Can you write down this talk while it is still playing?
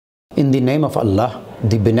In the name of Allah,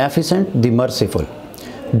 the Beneficent, the Merciful.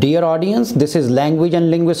 Dear audience, this is Language and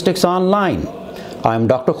Linguistics Online. I am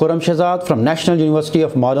Dr. Khurram Shehzad from National University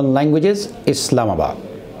of Modern Languages, Islamabad.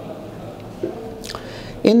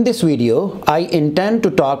 In this video, I intend to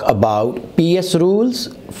talk about PS rules,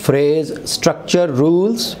 phrase structure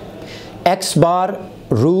rules, X-bar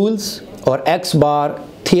rules or X-bar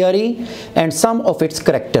theory, and some of its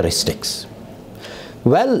characteristics.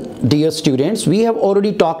 Well, dear students, we have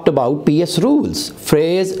already talked about PS rules,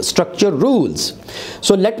 phrase structure rules.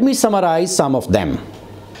 So let me summarize some of them.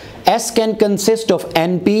 S can consist of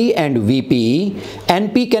NP and VP.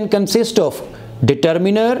 NP can consist of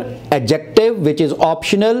determiner, adjective, which is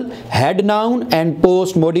optional, head noun, and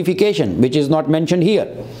post modification, which is not mentioned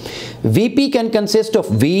here. VP can consist of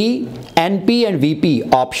V, NP and VP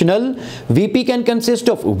optional. VP can consist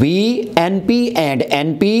of V, NP and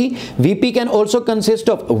NP. VP can also consist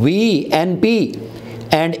of V, NP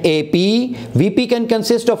and AP. VP can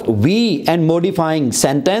consist of V and modifying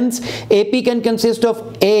sentence. AP can consist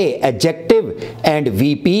of A, adjective, and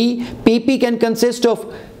VP. PP can consist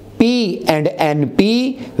of P and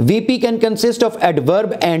NP. VP can consist of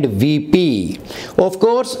adverb and VP. Of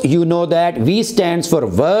course, you know that V stands for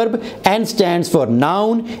verb, N stands for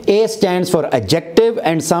noun, A stands for adjective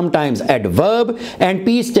and sometimes adverb, and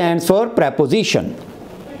P stands for preposition.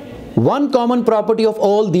 One common property of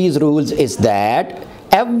all these rules is that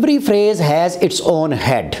every phrase has its own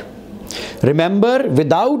head. Remember,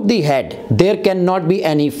 without the head, there cannot be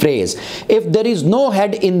any phrase. If there is no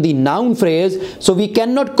head in the noun phrase, so we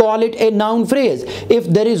cannot call it a noun phrase. If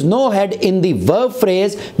there is no head in the verb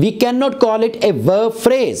phrase, we cannot call it a verb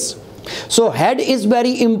phrase. So head is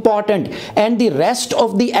very important, and the rest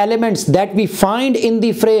of the elements that we find in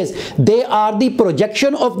the phrase, they are the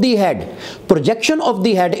projection of the head. Projection of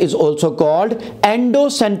the head is also called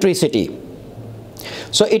endocentricity.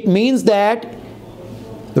 So it means that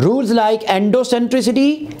rules like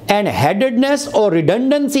endocentricity and headedness or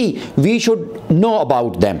redundancy, we should know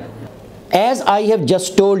about them. As I have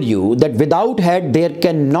just told you that without head there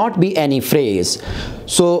cannot be any phrase.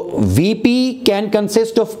 So VP can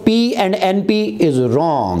consist of P and NP is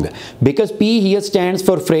wrong, because P here stands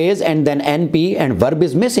for phrase and then NP and verb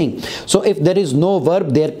is missing. So if there is no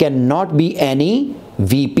verb, there cannot be any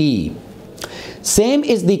VP. Same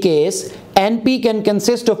is the case, NP can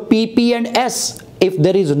consist of PP and S. If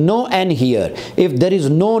there is no N here, if there is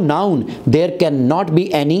no noun, there cannot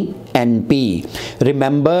be any NP.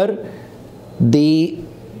 Remember, the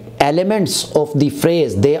elements of the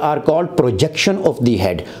phrase, they are called projection of the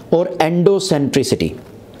head or endocentricity.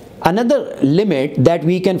 Another limit that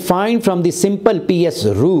we can find from the simple PS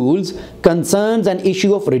rules concerns an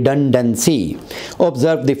issue of redundancy.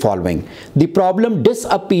 Observe the following. The problem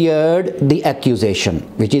disappeared the accusation,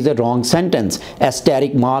 which is a wrong sentence.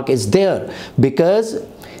 Asterisk mark is there because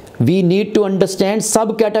we need to understand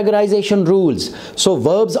sub-categorization rules. So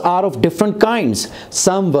verbs are of different kinds.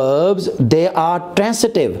 Some verbs, they are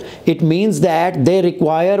transitive. It means that they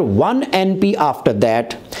require one NP after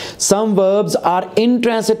that. Some verbs are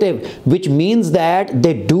intransitive, which means that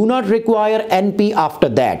they do not require NP after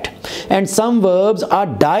that. And some verbs are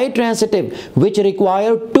ditransitive, which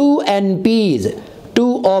require two NPs,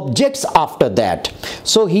 two objects after that.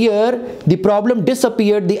 So here the problem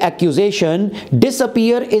disappeared the accusation.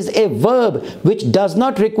 Disappear is a verb which does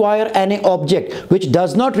not require any object, which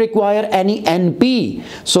does not require any NP.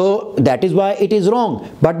 So that is why it is wrong.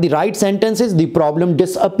 But the right sentence is the problem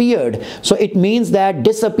disappeared. So it means that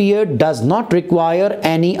disappeared does not require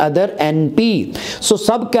any other NP. So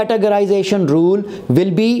sub-categorization rule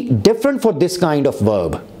will be different for this kind of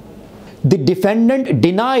verb. The defendant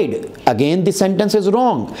denied. Again, the sentence is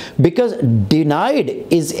wrong because denied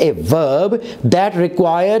is a verb that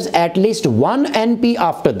requires at least one NP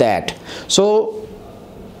after that. So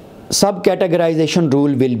sub-categorization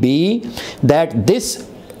rule will be that this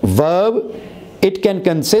verb, it can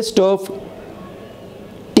consist of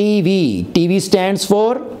TV. TV stands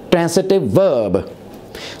for transitive verb.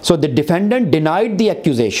 So the defendant denied the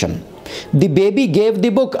accusation. The baby gave the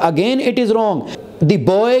book. Again, it is wrong. The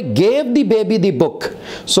boy gave the baby the book.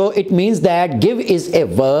 So it means that give is a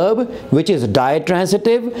verb which is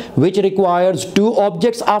ditransitive, which requires two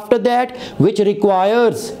objects after that, which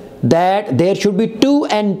requires that there should be two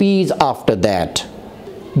NPs after that.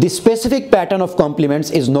 The specific pattern of complements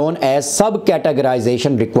is known as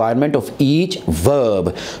sub-categorization requirement of each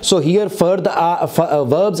verb. So here verbs are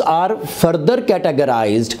further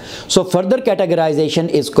categorized. So further categorization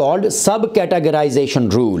is called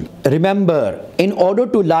sub-categorization rule. Remember, in order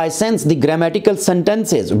to license the grammatical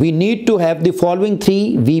sentences, we need to have the following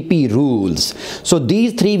 3 VP rules. So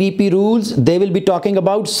these 3 VP rules, they will be talking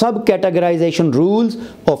about sub-categorization rules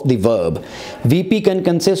of the verb. VP can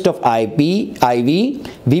consist of IV.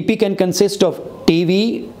 VP can consist of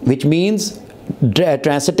TV, which means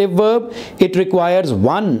transitive verb. It requires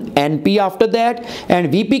one NP after that,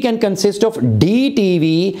 and VP can consist of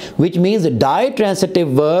DTV, which means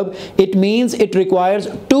ditransitive verb. It means it requires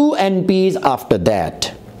 2 NPs after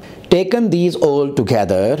that. Taken these all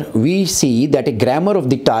together, we see that a grammar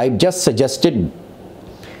of the type just suggested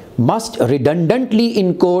must redundantly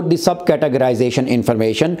encode the sub-categorization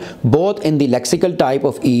information both in the lexical type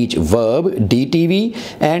of each verb, DTV,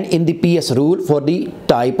 and in the PS rule for the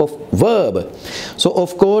type of verb. So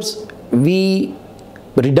of course, we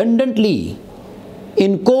redundantly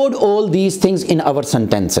encode all these things in our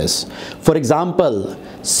sentences. For example,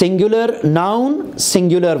 singular noun,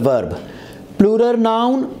 singular verb. Plural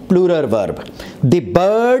noun, plural verb. The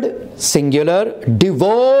bird, singular,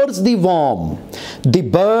 devours the worm. The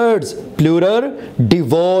birds, plural,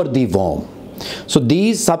 devour the worm. So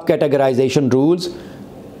these sub-categorization rules,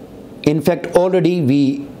 in fact, already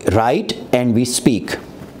we write and we speak.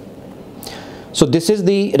 So this is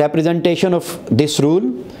the representation of this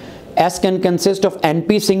rule. S can consist of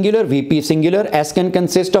NP singular, VP singular. S can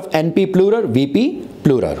consist of NP plural, VP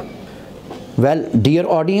plural. Well, dear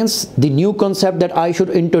audience, the new concept that I should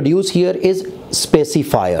introduce here is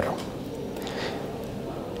specifier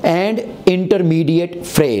and intermediate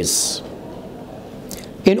phrase.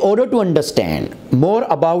 In order to understand more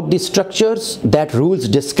about the structures that rules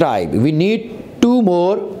describe, we need 2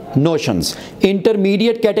 more notions: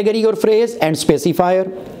 intermediate category or phrase and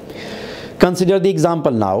specifier. Consider the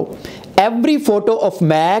example now. Every photo of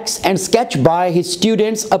Max and sketch by his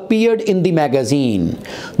students appeared in the magazine.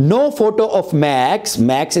 No photo of Max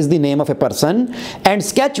is the name of a person, and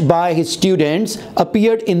sketch by his students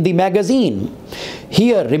appeared in the magazine.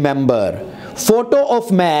 Here remember, photo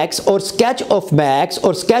of Max or sketch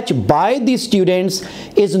by the students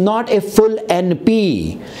is not a full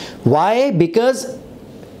NP. Why? Because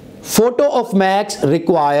photo of Max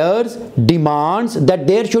demands that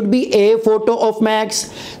there should be a photo of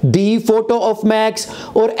Max, the photo of Max,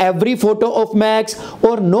 or every photo of Max,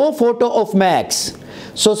 or no photo of Max.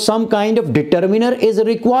 So some kind of determiner is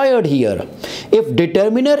required here. If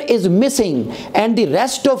determiner is missing and the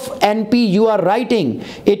rest of NP you are writing,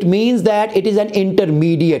 it means that it is an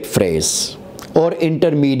intermediate phrase or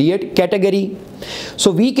intermediate category. So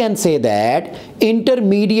we can say that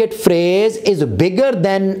intermediate phrase is bigger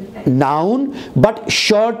than noun but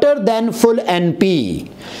shorter than full NP.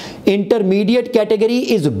 Intermediate category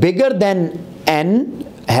is bigger than N,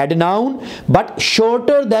 head noun, but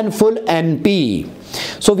shorter than full NP.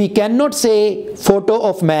 So we cannot say photo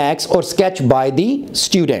of Max or sketch by the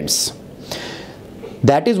students.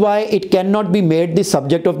 That is why it cannot be made the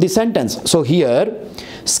subject of the sentence. So here,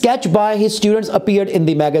 sketch by his students appeared in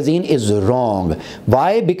the magazine is wrong.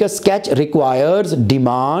 Why? Because sketch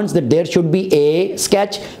demands that there should be a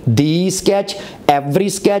sketch, the sketch, every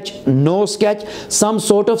sketch, no sketch. Some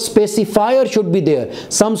sort of specifier should be there.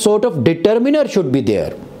 Some sort of determiner should be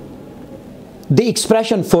there. The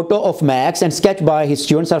expression photo of Max and sketch by his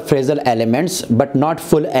students are phrasal elements but not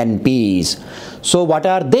full NPs. So what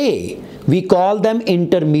are they? We call them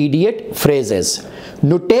intermediate phrases,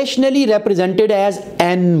 notationally represented as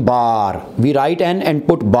N bar. We write N and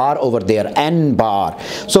put bar over there, N bar.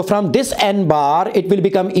 So from this N bar, it will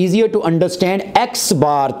become easier to understand X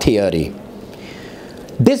bar theory.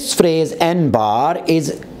 This phrase N bar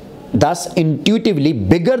is thus intuitively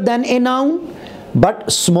bigger than a noun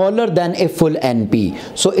but smaller than a full NP.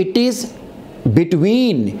 So it is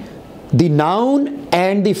between the noun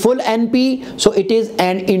and the full NP, so it is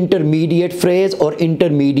an intermediate phrase or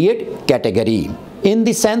intermediate category, in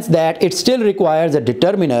the sense that it still requires a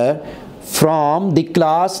determiner from the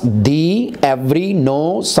class the, every,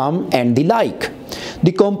 no, some, and the like.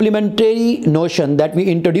 The complementary notion that we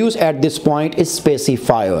introduce at this point is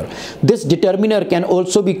specifier. This determiner can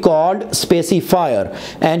also be called specifier,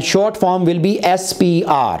 and short form will be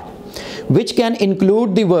SPR, which can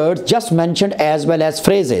include the words just mentioned as well as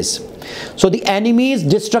phrases. So the enemy's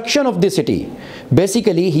destruction of the city.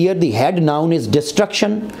 Basically here the head noun is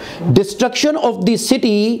destruction. Destruction of the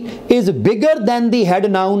city is bigger than the head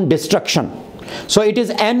noun destruction. So it is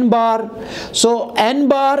n bar. So n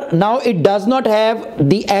bar, now it does not have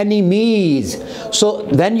the enemies. So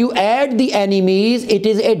when you add the enemies, it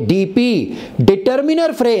is a DP,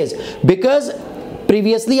 determiner phrase, because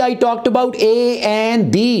previously I talked about a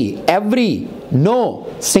and the, every, no,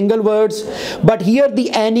 single words. But here the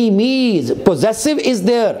enemies, possessive is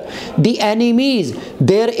there, the enemies,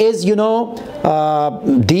 there is, you know,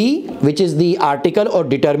 the, which is the article or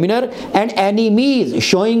determiner, and enemies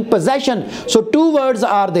showing possession. So two words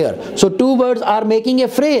are there. So two words are making a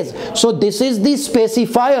phrase. So this is the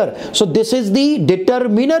specifier. So this is the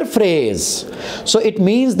determiner phrase. So it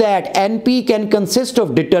means that NP can consist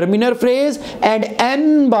of determiner phrase and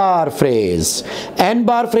N bar phrase. N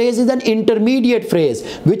bar phrase is an intermediate phrase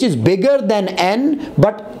which is bigger than N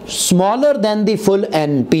but smaller than the full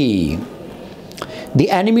NP. The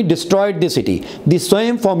enemy destroyed the city. The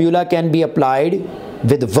same formula can be applied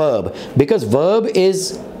with verb, because verb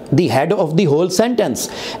is the head of the whole sentence,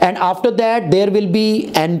 and after that there will be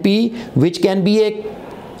NP, which can be a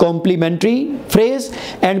complementary phrase,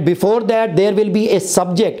 and before that there will be a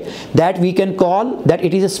subject that we can call that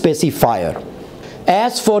it is a specifier.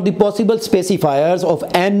 As for the possible specifiers of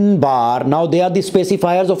N bar, now they are the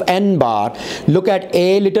specifiers of N bar. Look at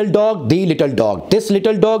a little dog, the little dog, this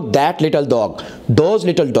little dog, that little dog, those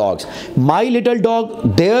little dogs, my little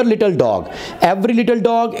dog, their little dog, every little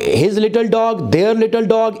dog, his little dog, their little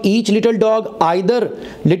dog, each little dog, either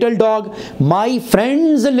little dog, my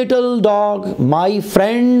friend's little dog, my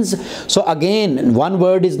friends. So again, one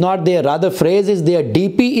word is not there, rather phrase is there,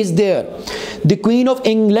 DP is there. The Queen of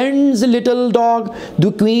England's little dog,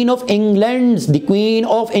 the Queen of England's, the Queen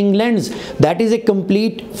of England's, that is a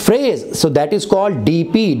complete phrase. So that is called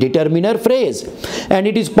DP, determiner phrase, and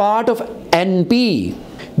it is part of NP.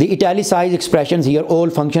 The italicized expressions here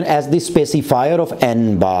all function as the specifier of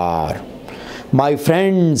N bar. My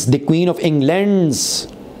friends, the Queen of England's.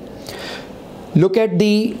 Look at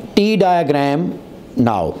the T diagram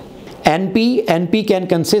now. NP can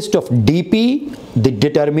consist of DP, the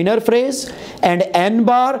determiner phrase, and N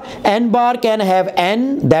bar. N bar can have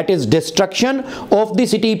N, that is destruction of the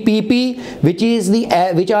city, PP,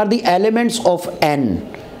 which are the elements of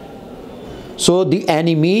N. So the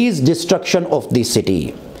enemy's destruction of the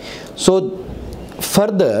city. So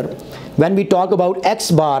further, when we talk about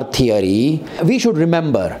X bar theory, we should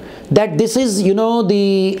remember that this is, you know,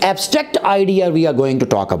 the abstract idea we are going to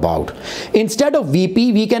talk about. Instead of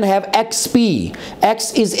VP, we can have XP.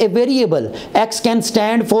 X is a variable. X can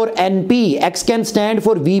stand for NP. X can stand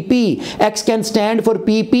for VP. X can stand for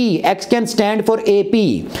PP. X can stand for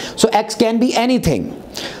AP. So X can be anything.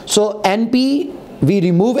 So NP, we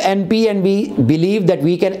remove NP and we believe that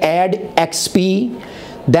we can add XP.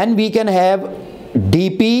 Then we can have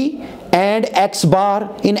DP and X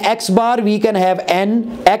bar. In X bar we can have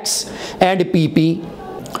N, X and PP.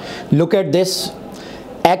 Look at this.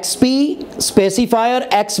 XP, specifier,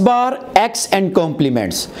 X bar, X and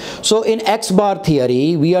complements. So in X bar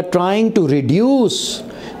theory we are trying to reduce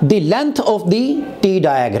the length of the T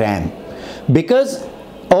diagram, because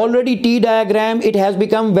already T diagram, it has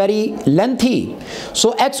become very lengthy.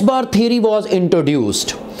 So X bar theory was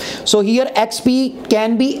introduced. So here XP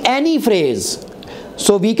can be any phrase.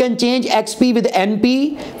 So we can change XP with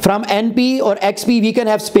NP. From NP or XP we can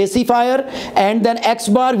have specifier, and then X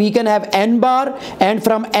bar we can have N bar, and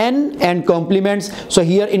from N and complements. So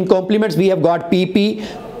here in complements we have got PP,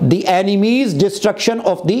 the enemy's destruction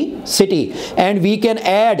of the city, and we can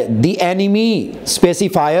add the enemy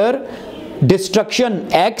specifier,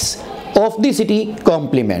 destruction X of the city,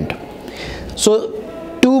 complement. So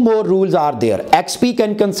two more rules are there. XP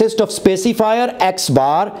can consist of specifier, X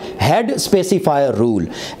bar, head specifier rule.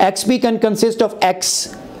 XP can consist of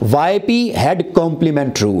X, YP, head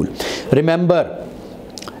complement rule. Remember,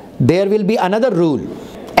 there will be another rule.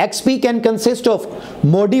 XP can consist of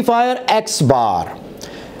modifier X bar.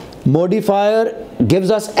 Modifier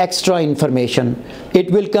gives us extra information.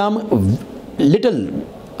 It will come little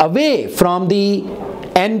away from the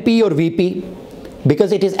NP or VP,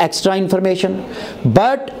 because it is extra information.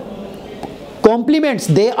 But complements,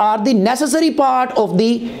 they are the necessary part of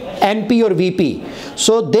the NP or VP.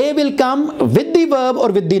 So they will come with the verb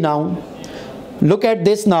or with the noun. Look at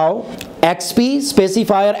this now. XP,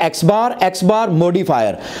 specifier, X bar,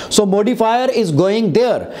 modifier. So modifier is going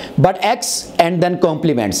there, but X and then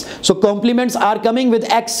complements. So complements are coming with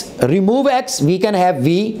X. Remove X, we can have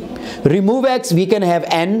V. Remove X, we can have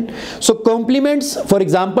N. So complements, for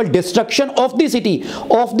example, destruction of the city.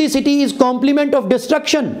 Of the city is complement of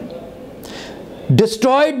destruction.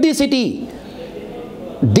 Destroyed the city.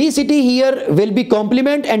 The city here will be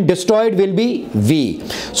complement and destroyed will be V.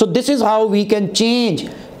 So this is how we can change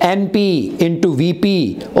NP into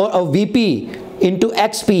VP, or a VP into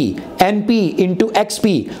XP, NP into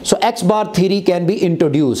XP. So X bar theory can be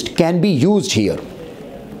introduced, can be used here.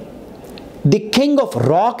 The king of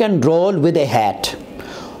rock and roll with a hat.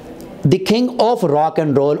 The king of rock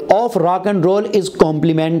and roll is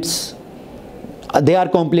complements. They are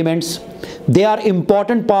complements. They are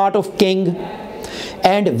important part of king.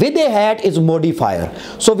 And with a hat is modifier.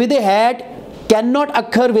 So with a hat cannot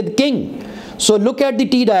occur with king. So look at the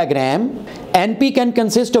T diagram. NP can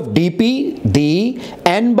consist of DP, the,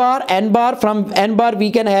 N bar, from N bar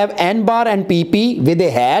we can have N bar and PP with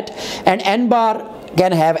a hat, and N bar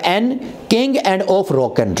can have N, king and of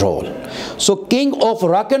rock and roll. So king of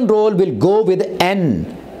rock and roll will go with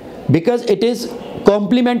N because it is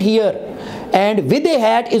complement here, and with a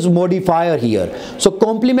hat is modifier here. So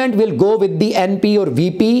complement will go with the NP or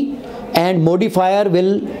VP, and modifier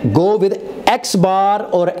will go with X bar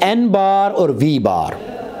or N bar or V bar.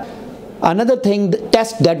 Another thing, the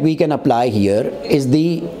test that we can apply here is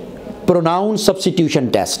the pronoun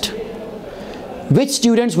substitution test. Which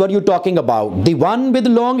students were you talking about? The one with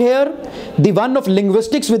long hair? The one of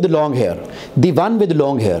linguistics with long hair? The one with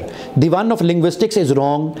long hair. The one of linguistics is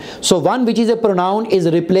wrong. So one which is a pronoun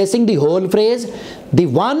is replacing the whole phrase. The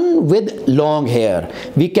one with long hair.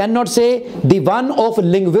 We cannot say the one of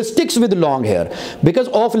linguistics with long hair, because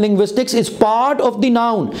of linguistics is part of the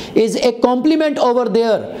noun, is a complement over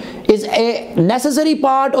there, is a necessary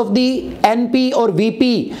part of the NP or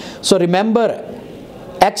VP. So remember,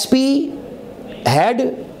 XP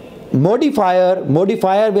head,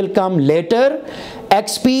 modifier will come later,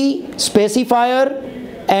 XP specifier,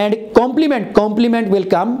 and complement will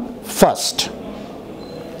come first.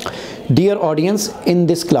 Dear audience, in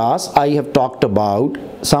this class I have talked about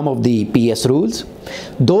some of the PS rules.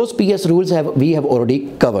 Those PS rules we have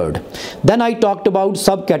already covered. Then I talked about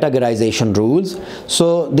sub-categorization rules.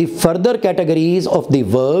 So the further categories of the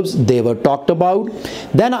verbs, they were talked about.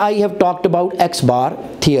 Then I have talked about X bar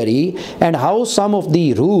theory and how some of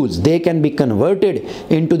the rules, they can be converted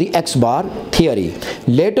into the X bar theory.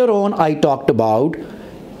 Later on I talked about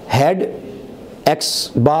head.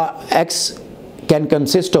 X can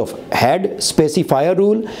consist of head specifier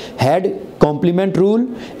rule, head complement rule,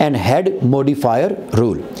 and head modifier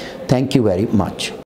rule. Thank you very much.